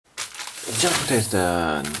Just taste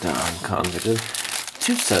the unconfitted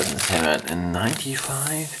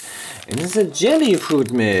 2095, and it's a jelly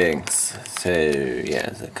fruit mix. So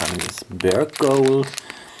yeah, the company is Berggold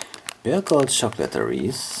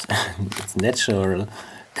chocolateries. It's natural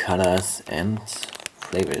colors and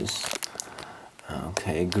flavors.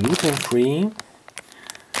 Okay, gluten free.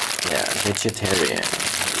 Yeah, vegetarian.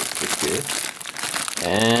 It's good.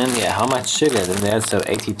 And yeah, how much sugar is in there? So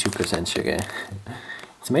 82% sugar.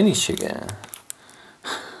 It's many sugar.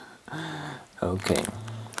 Okay,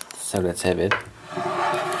 so let's have it.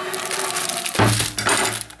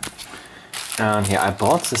 And yeah, I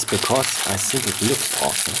bought this because I think it looks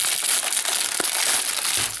awesome.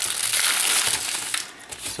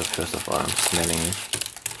 So first of all, I'm smelling it.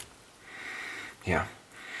 Yeah,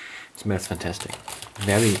 it smells fantastic.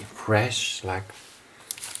 Very fresh, like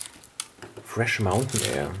fresh mountain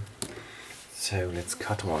air. So let's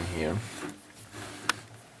cut one here.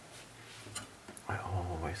 I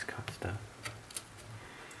always cut stuff.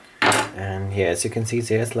 And yeah, as you can see,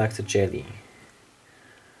 there's like the jelly.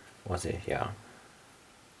 Was it? Yeah.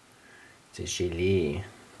 The gelee,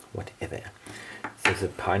 whatever. So the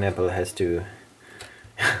pineapple has to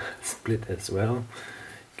split as well.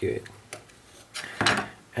 Good.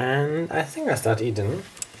 And I think I start eating.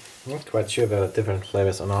 Not quite sure about the different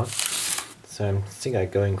flavors or not. So I think I'm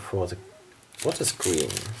going for the... What is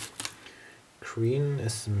green? Green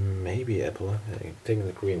is maybe apple. I'm taking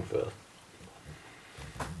the green first.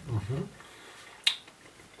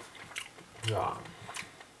 Yeah.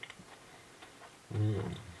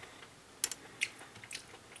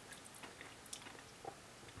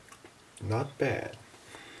 Not bad.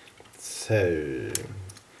 So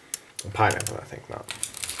pineapple, I think now.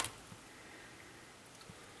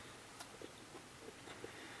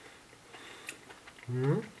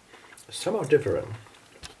 Somehow different.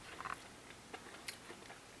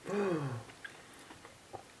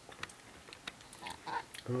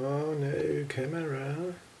 Oh no,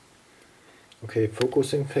 camera. Okay,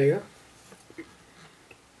 focusing failure.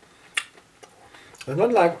 It's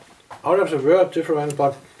not like out of the world different,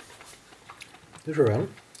 but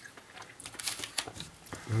different.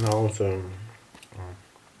 Now the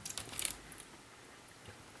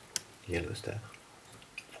yellow stuff.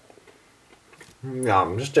 Yeah,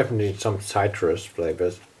 there's definitely some citrus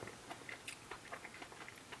flavors.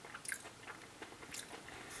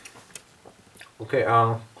 Okay,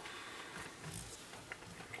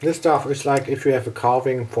 this stuff is like if you have a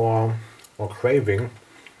carving for or craving.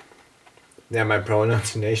 Yeah, my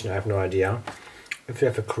pronunciation, I have no idea. If you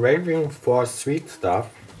have a craving for sweet stuff,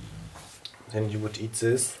 then you would eat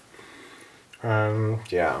this.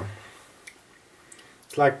 Yeah,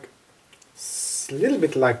 it's like a little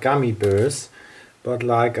bit like gummy bears, but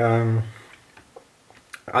like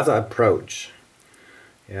other approach.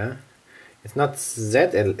 Yeah. It's not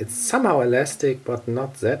that, it's somehow elastic, but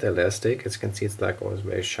not that elastic. As you can see, it's like always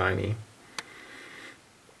very shiny.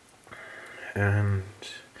 And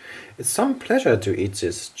it's some pleasure to eat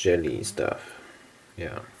this jelly stuff.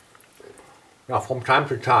 Yeah. Yeah, from time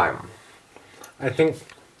to time. I think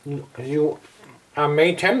you are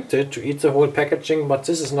may tempted to eat the whole packaging, but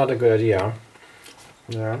this is not a good idea.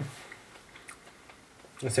 Yeah.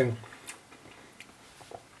 I think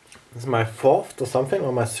this is my fourth or something,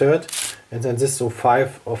 or my third. And then this, so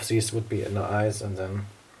 5 of these would be in the eyes, and then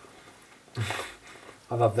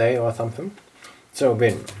other day or something. So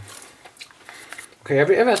win. Okay, have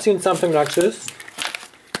you ever seen something like this?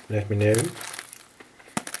 Let me know.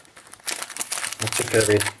 What's your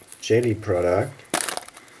favorite jelly product?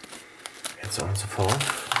 And so on and so forth.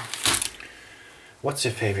 What's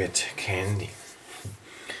your favorite candy?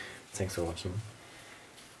 Thanks for watching.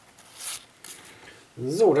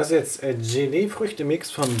 So, das ist jetzt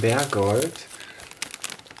Gelee-Früchte-Mix von Berggold.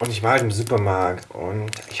 Und ich war halt im Supermarkt und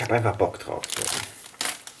ich habe einfach Bock drauf. So.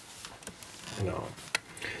 Genau.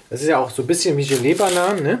 Das ist ja auch so ein bisschen wie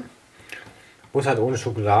Gelee-Bananen, ne? Bloß halt ohne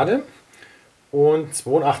Schokolade. Und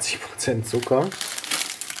 82% Zucker.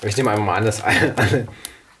 Ich nehme einfach mal an, dass alle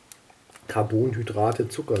Carbonhydrate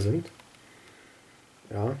Zucker sind.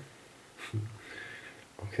 Ja.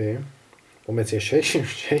 Okay. Warum jetzt hier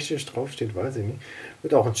Tschechisch draufsteht, weiß ich nicht.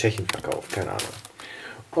 Wird auch in Tschechien verkauft, keine Ahnung.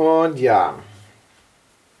 Und ja.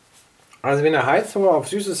 Also wenn ihr Heißhunger auf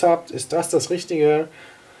Süßes habt, ist das Richtige.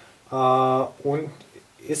 Und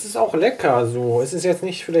es ist auch lecker so. Es ist jetzt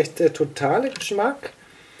nicht vielleicht der totale Geschmack,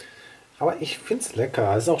 aber ich finde es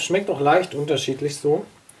lecker. Es auch, schmeckt auch leicht unterschiedlich so.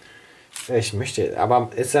 Ich möchte, aber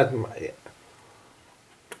es hat...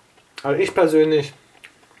 Also ich persönlich...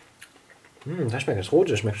 das schmeckt das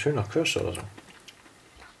Rote, schmeckt schön nach Kirsche oder so.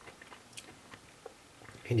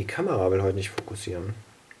 Die Kamera will heute nicht fokussieren.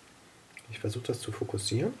 Ich versuche das zu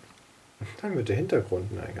fokussieren. Dann wird der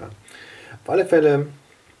Hintergrund, na egal. Auf alle Fälle.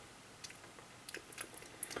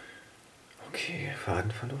 Okay,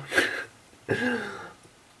 Faden verloren.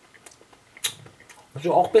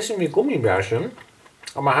 Also auch ein bisschen wie Gummibärchen,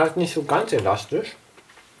 aber halt nicht so ganz elastisch.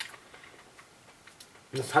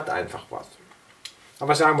 Das hat einfach was. Aber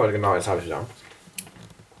was ich sagen wollte, genau, jetzt habe ich da.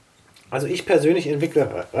 Also ich persönlich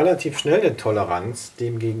entwickle relativ schnell eine Toleranz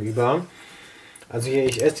dem gegenüber. Also hier,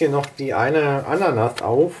 ich esse hier noch die eine Ananas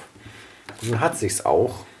auf. Dann hat sich's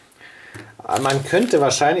auch. Aber man könnte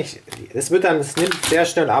wahrscheinlich, es nimmt sehr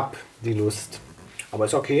schnell ab, die Lust. Aber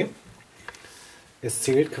ist okay. Es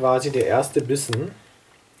zählt quasi der erste Bissen.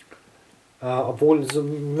 Obwohl, so,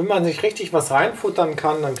 wenn man sich richtig was reinfuttern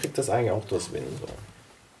kann, dann kriegt das eigentlich auch das Win. So.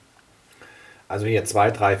 Also hier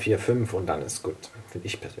 2, 3, 4, 5 und dann ist gut. Finde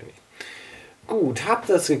ich persönlich. Gut, hab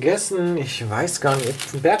das gegessen. Ich weiß gar nicht.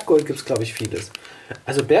 Von Berggold gibt es, glaube ich, vieles.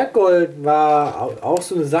 Also Berggold war auch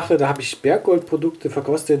so eine Sache, da habe ich Berggold-Produkte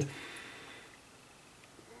verkostet.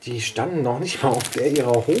 Die standen noch nicht mal auf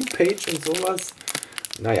ihrer Homepage und sowas.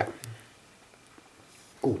 Naja.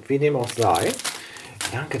 Gut, wie dem auch sei.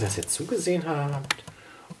 Danke, dass ihr zugesehen habt.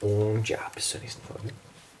 Und ja, bis zur nächsten Folge.